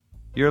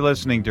You're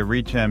listening to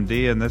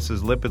ReachMD, and this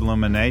is Lipid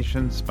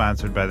Illumination,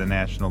 sponsored by the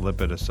National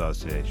Lipid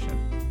Association.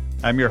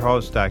 I'm your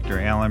host, Dr.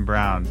 Alan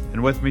Brown,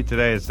 and with me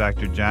today is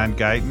Dr. John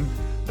Guyton,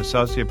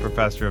 Associate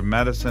Professor of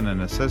Medicine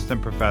and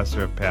Assistant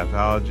Professor of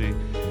Pathology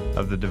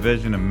of the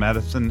Division of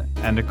Medicine,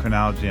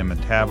 Endocrinology, and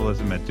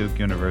Metabolism at Duke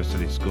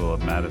University School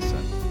of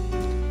Medicine.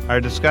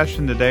 Our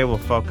discussion today will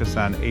focus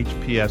on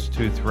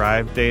HPS2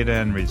 Thrive data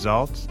and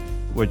results,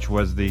 which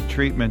was the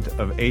treatment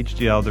of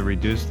HDL to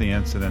reduce the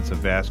incidence of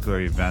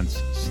vascular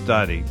events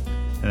study.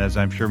 And as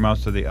I'm sure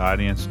most of the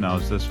audience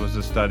knows, this was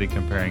a study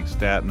comparing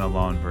statin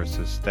alone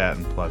versus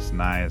statin plus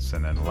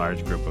niacin in a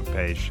large group of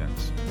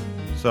patients.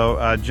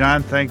 So,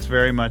 John, thanks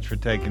very much for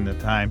taking the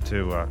time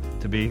to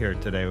be here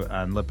today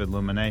on Lipid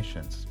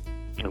Illuminations.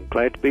 I'm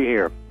glad to be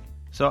here.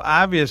 So,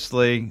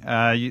 obviously,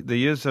 the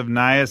use of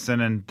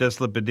niacin in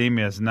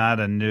dyslipidemia is not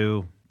a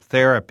new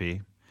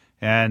therapy,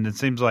 and it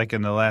seems like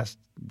in the last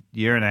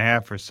year and a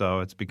half or so,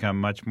 it's become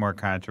much more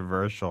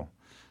controversial.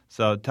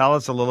 So tell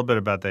us a little bit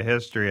about the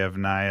history of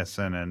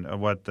niacin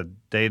and what the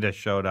data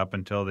showed up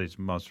until these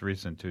most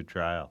recent two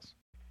trials.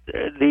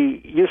 The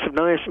use of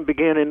niacin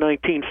began in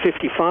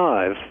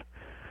 1955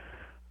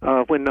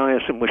 when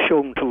niacin was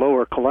shown to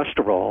lower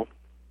cholesterol.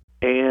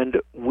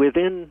 And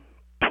within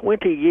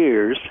 20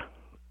 years,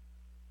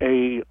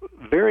 a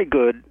very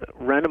good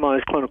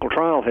randomized clinical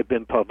trial had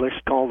been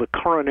published called the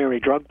Coronary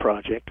Drug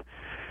Project,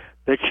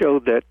 that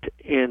showed that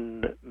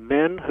in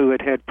men who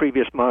had had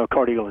previous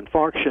myocardial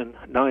infarction,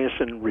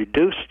 niacin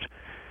reduced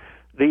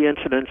the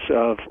incidence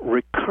of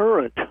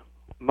recurrent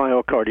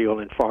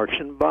myocardial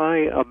infarction by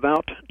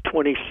about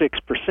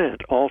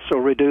 26%, also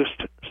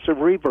reduced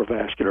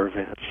cerebrovascular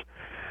events.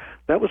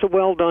 That was a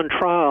well-done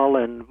trial,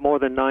 and more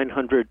than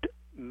 900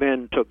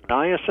 men took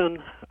niacin,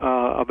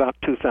 about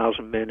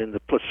 2,000 men in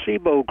the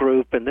placebo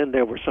group, and then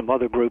there were some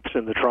other groups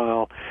in the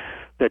trial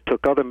that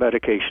took other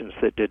medications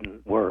that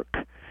didn't work.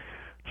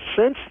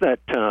 Since that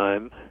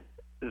time,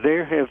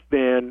 there have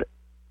been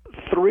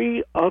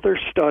 3 other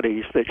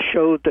studies that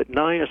showed that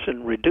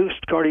niacin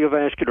reduced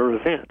cardiovascular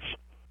events.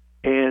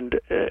 And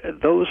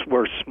those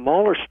were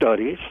smaller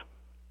studies.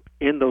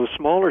 In those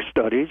smaller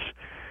studies,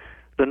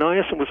 the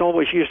niacin was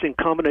always used in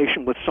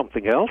combination with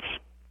something else.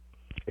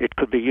 It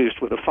could be used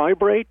with a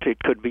fibrate. It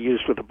could be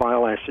used with a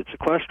bile acid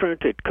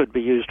sequestrant. It could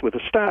be used with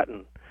a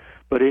statin.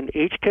 But in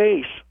each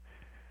case,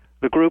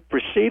 the group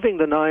receiving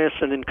the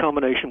niacin in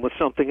combination with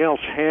something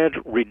else had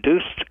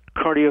reduced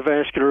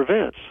cardiovascular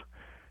events.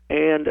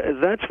 And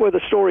that's where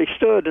the story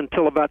stood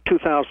until about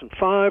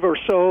 2005 or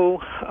so.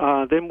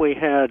 Then we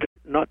had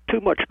not too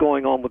much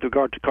going on with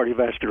regard to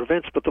cardiovascular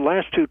events, but the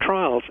last 2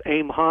 trials,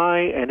 AIM-HI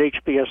and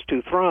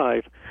HPS2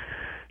 Thrive,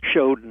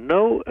 showed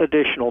no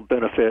additional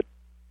benefit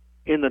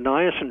in the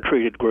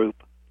niacin-treated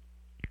group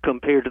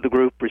compared to the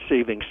group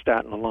receiving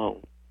statin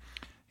alone.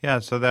 Yeah,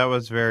 so that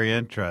was very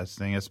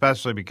interesting,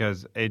 especially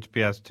because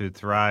HPS2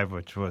 Thrive,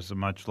 which was a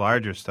much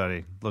larger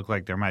study, looked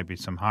like there might be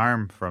some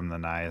harm from the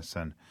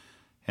niacin.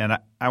 And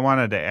I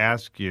wanted to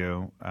ask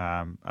you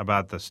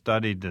about the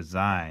study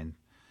design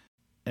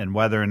and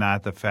whether or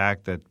not the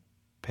fact that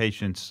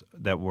patients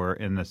that were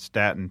in the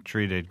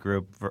statin-treated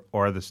group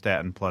or the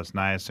statin plus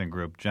niacin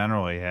group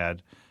generally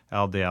had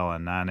LDL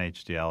and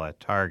non-HDL at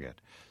target.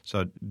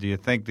 So do you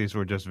think these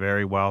were just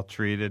very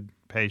well-treated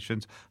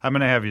patients? I'm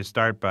going to have you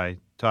start by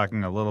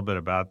talking a little bit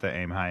about the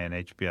AIM-HI and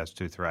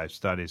HPS2 Thrive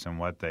studies and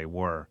what they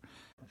were,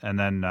 and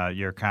then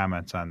your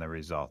comments on the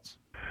results.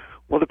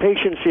 Well, the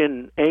patients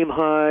in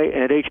AIM-HI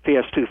and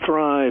HPS2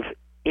 Thrive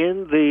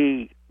in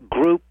the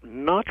group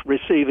not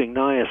receiving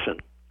niacin,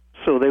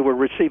 so they were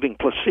receiving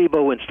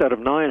placebo instead of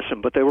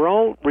niacin, but they were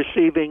all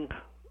receiving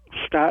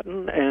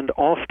statin and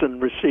often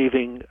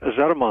receiving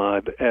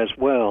ezetimibe as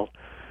well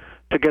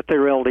to get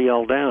their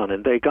LDL down,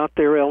 and they got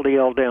their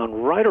LDL down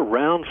right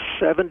around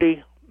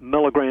 70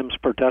 milligrams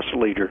per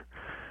deciliter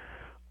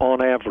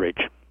on average.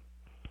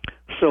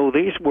 So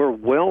these were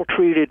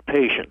well-treated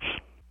patients.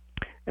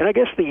 And I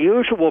guess the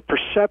usual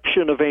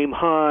perception of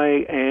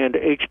AIM-HI and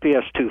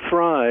HPS2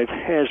 Thrive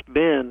has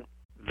been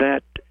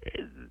that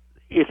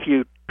if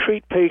you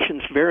treat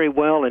patients very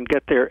well and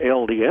get their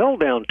LDL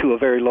down to a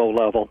very low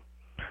level,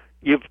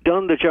 you've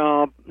done the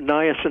job.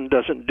 Niacin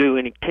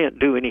can't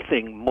do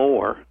anything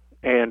more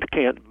and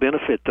can't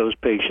benefit those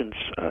patients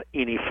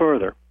any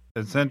further.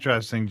 It's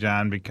interesting,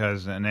 John,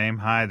 because in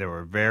AIM-HI there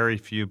were very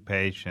few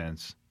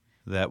patients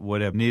that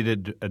would have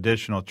needed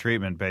additional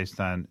treatment based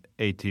on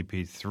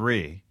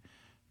ATP3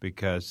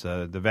 because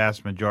the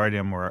vast majority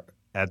of them were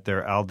at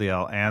their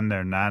LDL and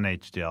their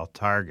non-HDL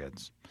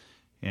targets.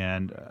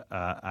 And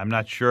I'm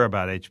not sure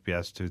about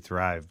HPS2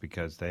 Thrive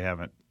because they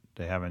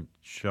haven't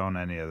shown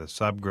any of the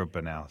subgroup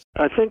analysis.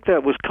 I think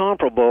that was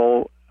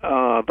comparable,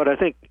 but I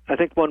think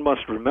one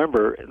must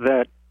remember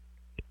that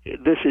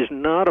this is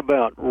not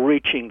about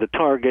reaching the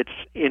targets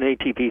in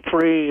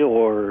ATP3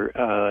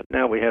 or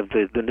now we have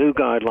the new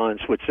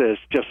guidelines which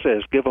just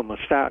says give them a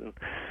statin.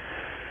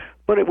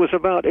 But it was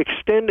about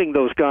extending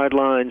those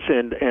guidelines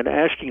and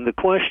asking the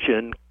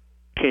question,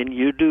 can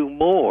you do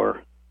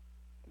more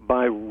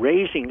by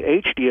raising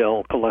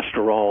HDL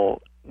cholesterol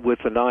with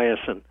the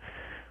niacin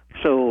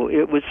So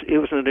it was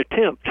an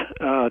attempt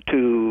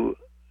to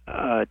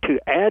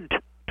add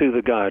to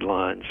the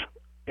guidelines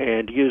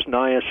and use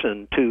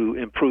niacin to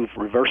improve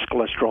reverse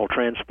cholesterol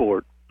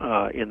transport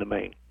in the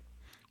main.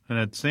 And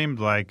it seemed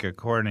like,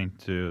 according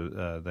to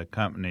the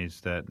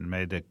companies that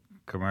made the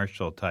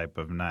commercial type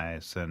of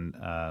niacin,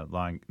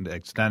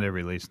 extended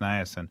release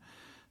niacin,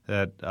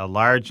 that a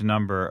large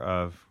number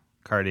of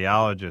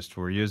cardiologists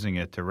were using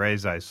it to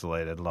raise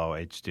isolated low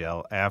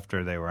HDL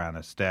after they were on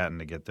a statin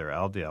to get their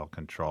LDL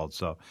controlled.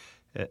 So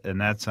in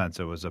that sense,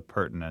 it was a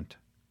pertinent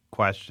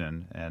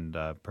question and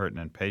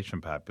pertinent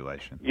patient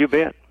population. You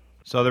bet.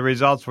 So the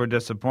results were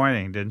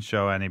disappointing, didn't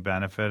show any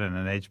benefit, and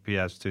an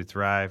HPS2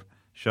 Thrive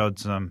showed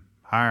some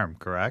harm,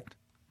 correct?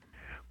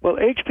 Well,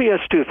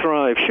 HPS2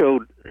 Thrive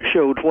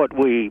showed what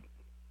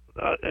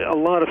a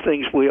lot of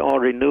things we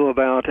already knew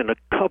about and a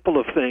couple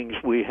of things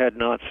we had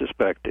not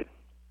suspected.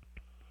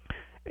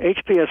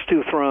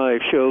 HPS2 Thrive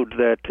showed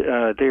that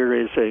there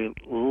is a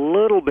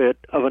little bit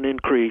of an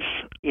increase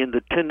in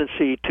the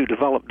tendency to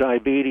develop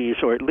diabetes,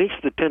 or at least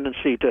the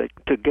tendency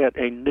to get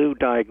a new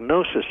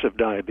diagnosis of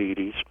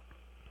diabetes.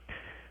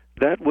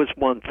 That was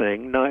one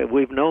thing. Now,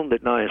 we've known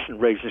that niacin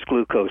raises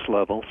glucose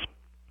levels.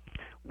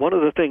 One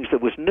of the things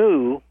that was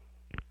new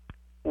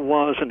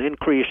was an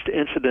increased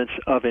incidence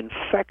of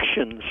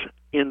infections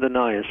in the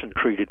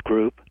niacin-treated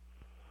group.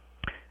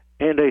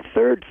 And a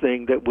third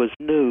thing that was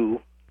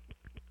new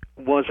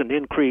was an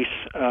increase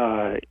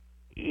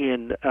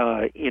in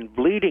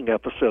bleeding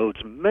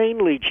episodes,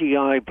 mainly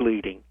GI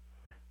bleeding.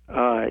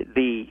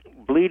 The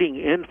bleeding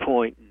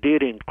endpoint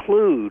did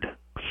include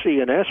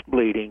CNS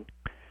bleeding,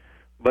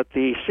 but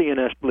the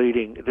CNS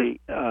bleeding, the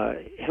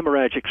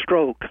hemorrhagic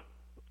stroke,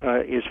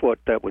 is what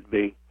that would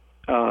be.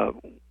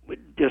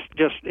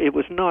 Just it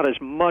was not as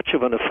much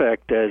of an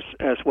effect as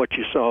what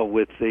you saw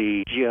with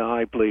the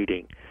GI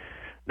bleeding.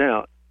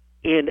 Now,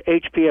 in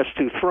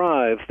HPS2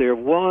 Thrive, there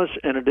was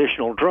an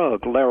additional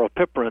drug,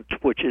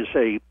 laropiprant, which is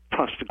a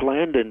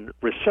prostaglandin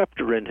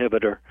receptor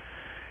inhibitor,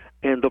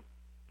 and the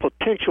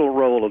potential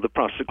role of the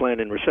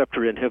prostaglandin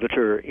receptor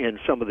inhibitor in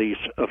some of these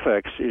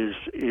effects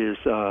is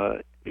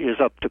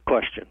up to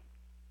question.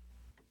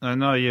 I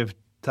know you've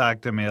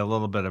talked to me a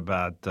little bit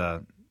about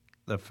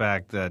the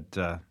fact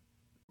that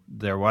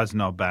there was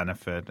no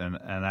benefit, and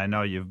I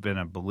know you've been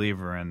a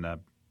believer in the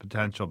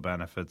potential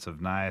benefits of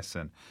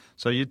niacin.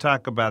 So you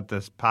talk about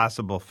this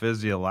possible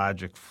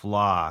physiologic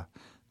flaw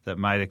that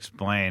might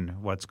explain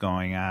what's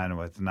going on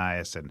with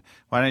niacin.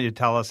 Why don't you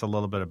tell us a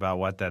little bit about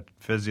what that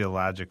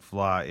physiologic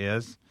flaw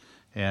is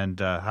and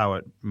how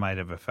it might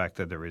have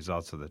affected the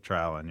results of the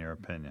trial, in your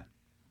opinion?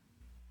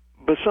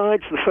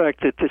 Besides the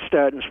fact that the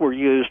statins were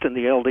used and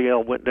the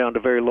LDL went down to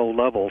very low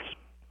levels,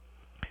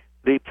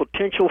 the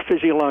potential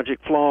physiologic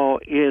flaw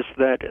is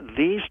that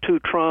these two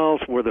trials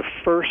were the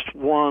first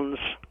ones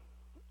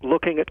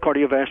looking at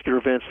cardiovascular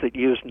events that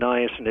used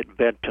niacin at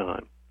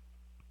bedtime.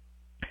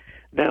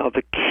 Now,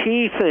 the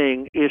key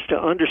thing is to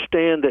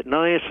understand that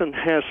niacin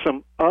has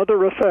some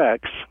other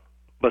effects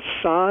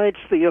besides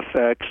the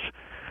effects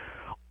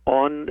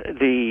on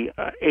the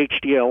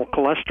HDL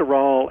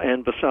cholesterol,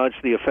 and besides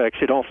the effects,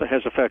 it also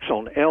has effects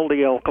on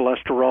LDL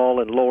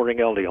cholesterol and lowering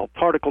LDL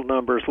particle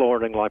numbers,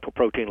 lowering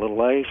lipoprotein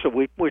a. So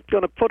we're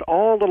going to put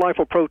all the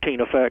lipoprotein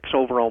effects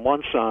over on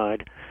one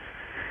side,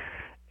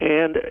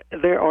 and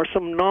there are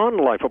some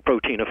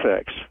non-lipoprotein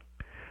effects.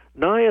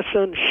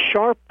 Niacin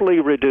sharply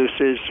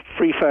reduces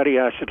free fatty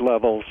acid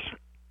levels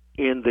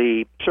in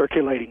the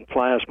circulating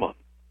plasma.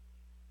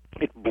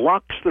 It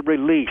blocks the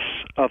release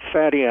of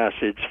fatty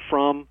acids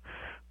from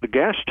the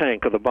gas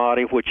tank of the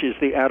body, which is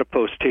the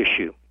adipose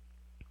tissue.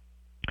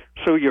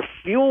 So your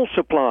fuel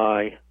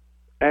supply,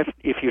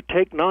 if you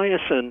take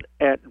niacin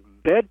at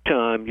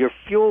bedtime, your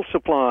fuel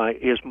supply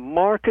is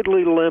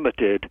markedly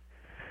limited,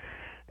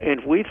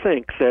 and we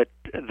think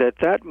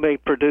that may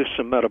produce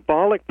some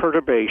metabolic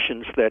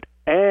perturbations that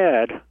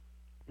add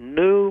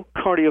new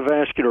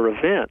cardiovascular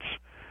events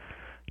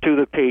to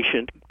the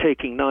patient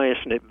taking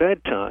niacin at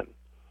bedtime.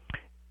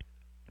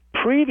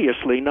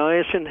 Previously,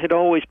 niacin had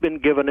always been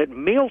given at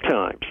meal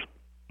times,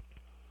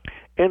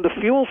 and the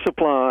fuel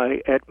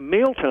supply at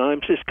meal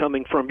times is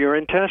coming from your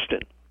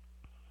intestine.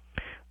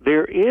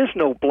 There is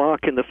no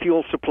block in the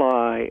fuel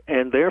supply,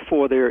 and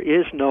therefore there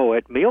is no,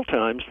 at meal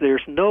times,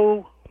 there's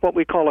no what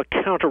we call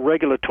a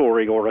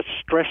counter-regulatory or a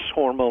stress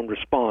hormone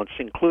response,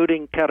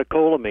 including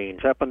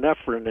catecholamines,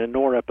 epinephrine, and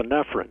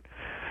norepinephrine,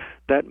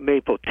 that may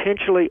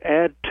potentially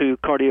add to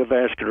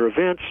cardiovascular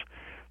events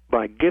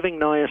by giving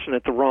niacin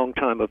at the wrong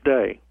time of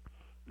day.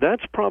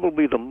 That's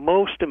probably the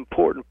most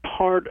important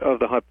part of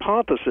the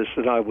hypothesis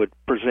that I would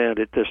present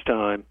at this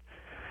time,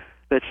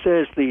 that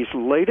says these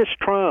latest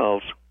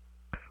trials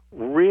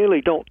really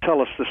don't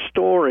tell us the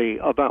story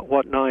about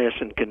what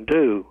niacin can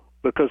do,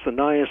 because the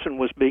niacin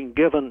was being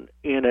given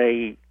in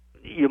a,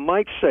 you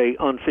might say,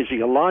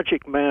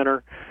 unphysiologic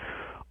manner,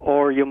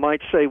 or you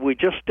might say we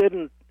just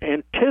didn't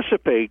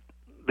anticipate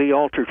the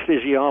altered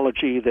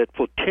physiology that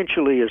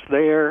potentially is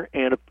there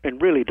and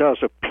really does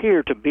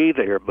appear to be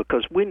there,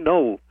 because we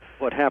know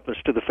what happens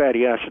to the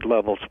fatty acid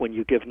levels when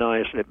you give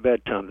niacin at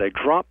bedtime. They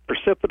drop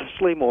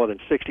precipitously, more than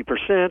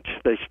 60%.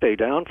 They stay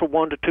down for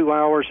 1 to 2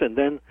 hours, and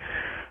then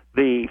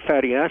the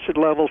fatty acid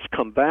levels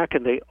come back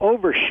and they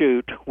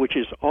overshoot, which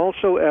is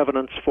also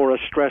evidence for a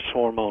stress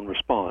hormone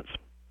response.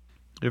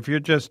 If you're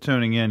just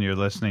tuning in, you're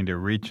listening to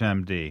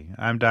ReachMD.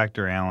 I'm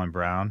Dr. Alan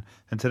Brown,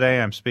 and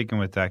today I'm speaking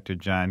with Dr.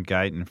 John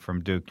Guyton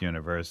from Duke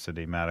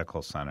University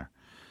Medical Center.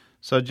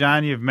 So,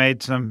 John, you've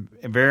made some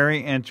very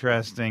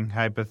interesting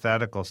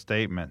hypothetical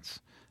statements.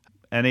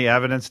 Any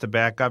evidence to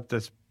back up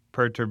this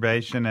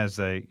perturbation as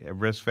a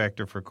risk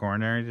factor for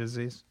coronary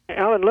disease?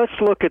 Alan, let's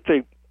look at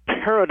the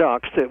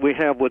paradox that we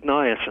have with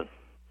niacin.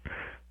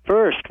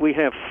 First, we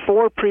have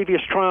 4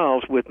 previous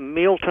trials with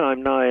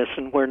mealtime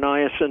niacin where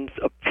niacin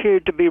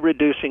appeared to be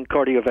reducing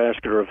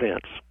cardiovascular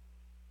events.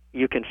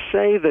 You can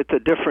say that the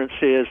difference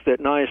is that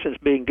niacin is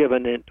being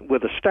given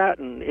with a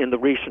statin in the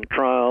recent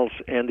trials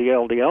and the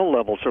LDL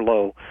levels are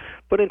low.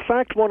 But in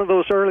fact, one of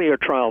those earlier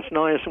trials,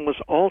 niacin was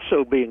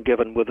also being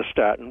given with a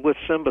statin, with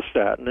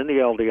simvastatin, and the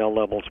LDL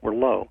levels were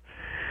low.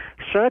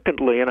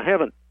 Secondly, and I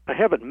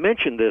haven't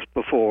mentioned this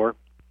before,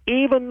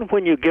 even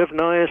when you give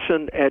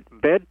niacin at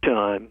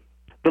bedtime,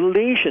 the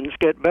lesions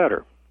get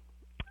better.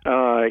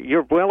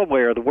 You're well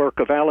aware of the work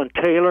of Alan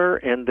Taylor,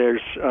 and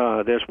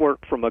there's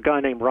work from a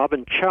guy named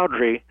Robin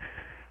Chowdhury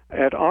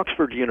at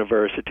Oxford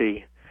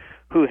University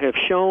who have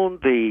shown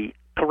the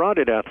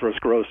carotid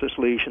atherosclerosis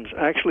lesions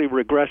actually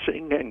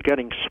regressing and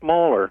getting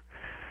smaller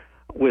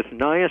with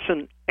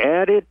niacin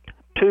added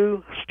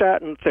to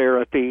statin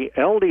therapy,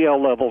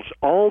 LDL levels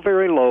all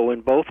very low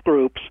in both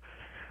groups,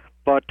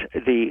 but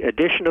the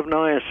addition of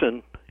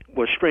niacin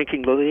was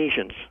shrinking the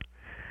lesions.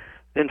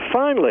 And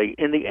finally,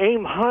 in the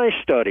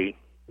AIM-HIGH study,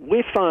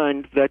 we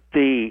find that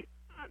the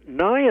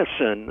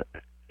niacin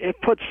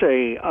puts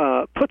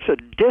a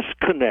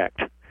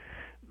disconnect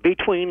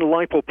between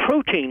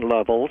lipoprotein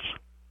levels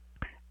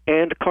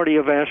and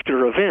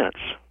cardiovascular events.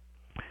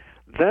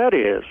 That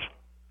is,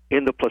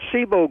 in the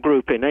placebo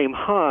group in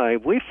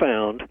AIM-HIGH, we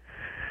found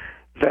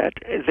that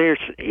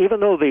even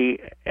though the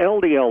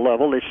LDL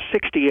level is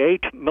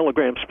 68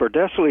 milligrams per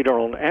deciliter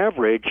on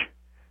average,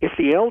 if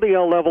the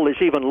LDL level is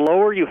even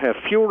lower, you have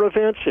fewer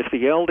events. If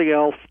the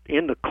LDL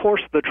in the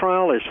course of the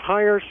trial is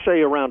higher,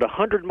 say around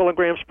 100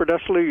 milligrams per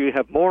deciliter, you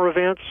have more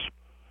events.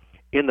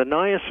 In the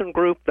niacin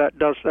group,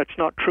 that's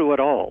not true at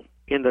all.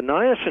 In the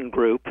niacin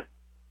group,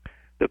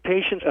 the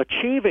patients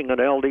achieving an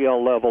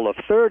LDL level of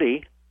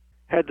 30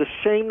 had the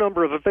same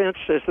number of events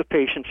as the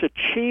patients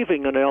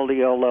achieving an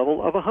LDL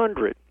level of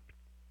 100.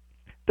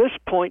 This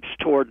points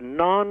toward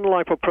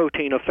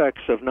non-lipoprotein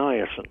effects of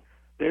niacin.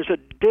 There's a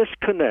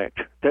disconnect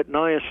that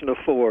niacin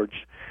affords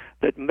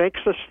that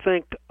makes us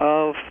think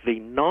of the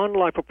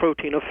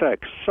non-lipoprotein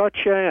effects,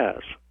 such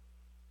as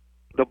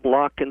the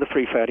block in the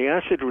free fatty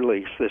acid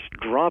release, this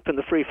drop in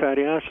the free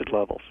fatty acid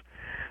levels.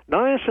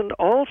 Niacin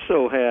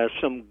also has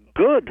some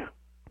good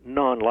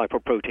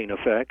non-lipoprotein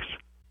effects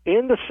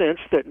in the sense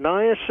that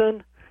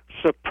niacin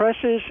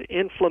suppresses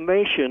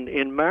inflammation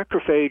in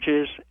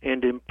macrophages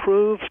and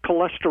improves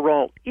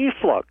cholesterol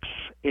efflux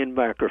in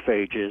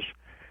macrophages.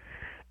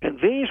 And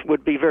these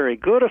would be very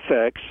good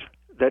effects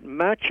that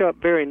match up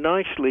very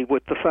nicely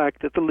with the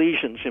fact that the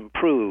lesions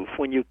improve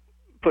when you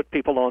put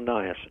people on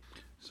niacin.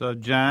 So,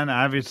 John,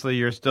 obviously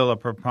you're still a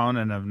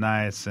proponent of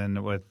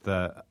niacin with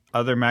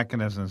other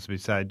mechanisms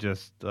besides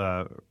just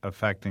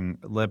affecting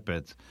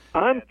lipids.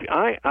 I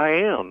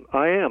am.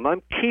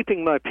 I'm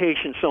keeping my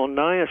patients on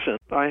niacin.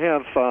 I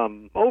have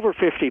over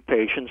 50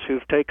 patients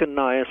who've taken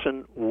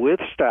niacin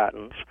with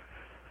statins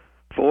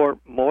for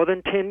more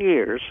than 10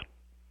 years.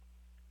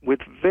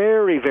 With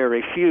very,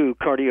 very few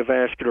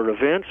cardiovascular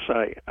events.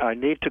 I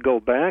need to go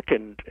back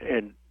and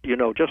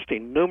just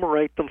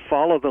enumerate them,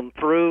 follow them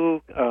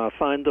through,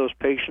 find those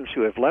patients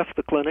who have left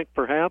the clinic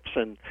perhaps,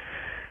 and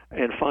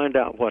find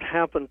out what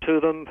happened to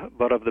them.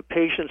 But of the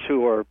patients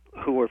who are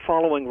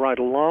following right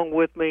along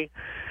with me,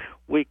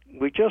 we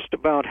just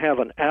about have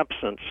an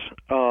absence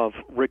of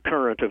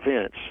recurrent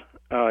events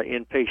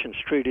in patients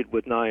treated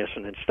with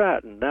niacin and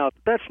statin. Now,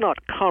 that's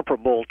not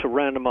comparable to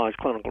randomized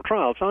clinical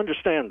trials. I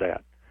understand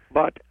that.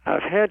 But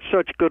I've had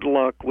such good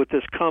luck with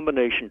this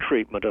combination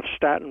treatment of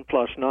statin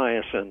plus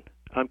niacin.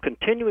 I'm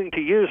continuing to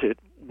use it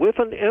with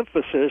an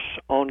emphasis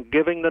on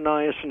giving the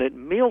niacin at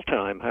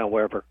mealtime,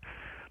 however,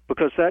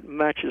 because that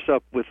matches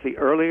up with the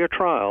earlier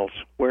trials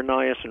where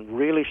niacin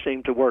really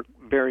seemed to work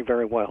very,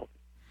 very well.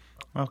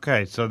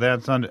 Okay, so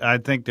I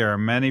think there are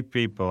many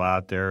people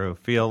out there who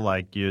feel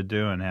like you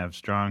do and have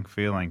strong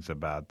feelings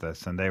about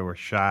this, and they were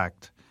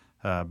shocked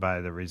by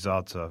the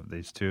results of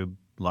these 2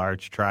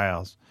 large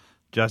trials.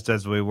 Just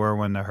as we were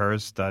when the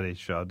HERS study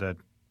showed that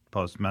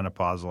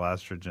postmenopausal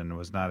estrogen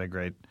was not a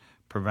great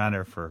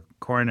preventer for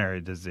coronary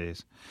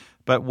disease.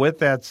 But with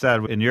that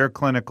said, in your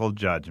clinical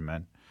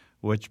judgment,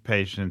 which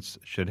patients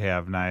should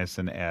have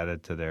niacin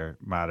added to their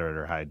moderate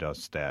or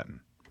high-dose statin?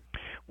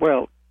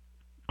 Well,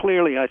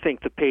 clearly I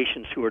think the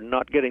patients who are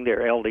not getting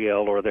their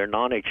LDL or their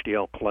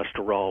non-HDL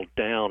cholesterol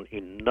down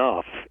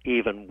enough,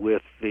 even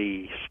with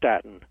the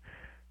statin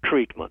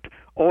treatment,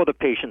 or the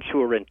patients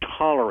who are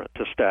intolerant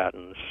to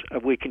statins,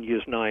 we can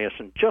use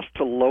niacin just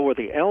to lower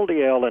the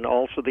LDL and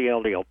also the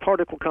LDL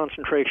particle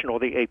concentration or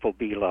the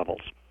ApoB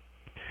levels.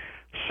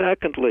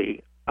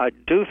 Secondly, I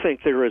do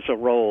think there is a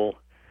role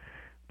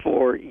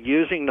for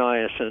using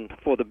niacin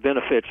for the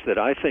benefits that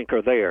I think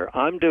are there.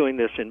 I'm doing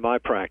this in my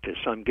practice.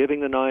 I'm giving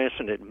the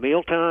niacin at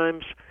meal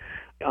times.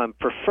 I'm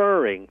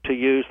preferring to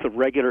use the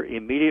regular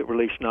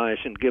immediate-release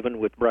niacin given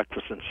with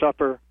breakfast and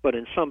supper, but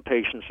in some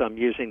patients I'm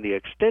using the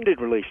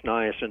extended-release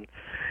niacin,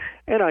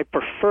 and I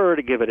prefer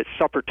to give it at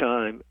supper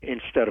time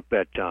instead of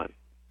bedtime.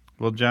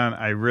 Well, John,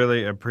 I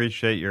really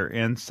appreciate your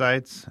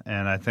insights,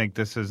 and I think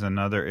this is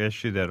another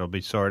issue that will be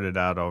sorted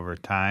out over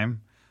time,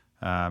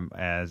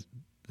 as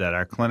that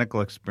our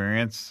clinical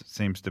experience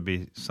seems to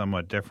be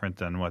somewhat different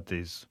than what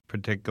these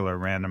particular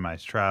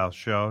randomized trials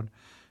showed.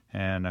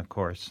 And, of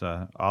course,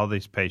 all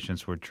these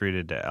patients were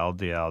treated to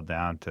LDL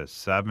down to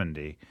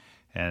 70,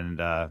 and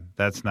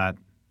that's not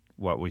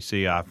what we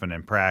see often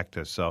in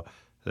practice. So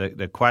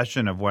the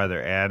question of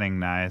whether adding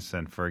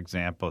niacin, for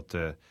example,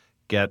 to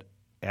get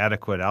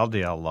adequate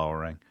LDL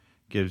lowering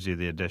gives you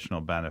the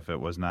additional benefit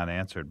was not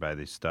answered by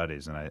these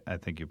studies, and I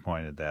think you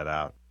pointed that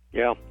out.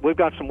 Yeah, we've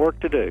got some work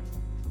to do.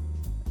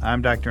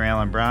 I'm Dr.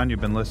 Alan Brown. You've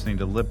been listening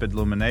to Lipid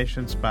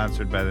Lumination,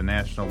 sponsored by the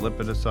National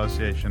Lipid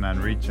Association on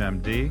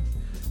ReachMD.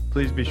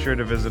 Please be sure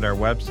to visit our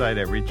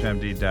website at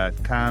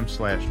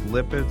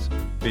reachmd.com/lipids,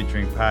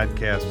 featuring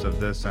podcasts of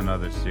this and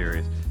other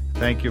series.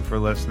 Thank you for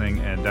listening,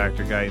 and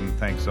Dr. Guyton,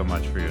 thanks so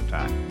much for your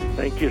time.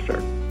 Thank you,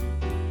 sir.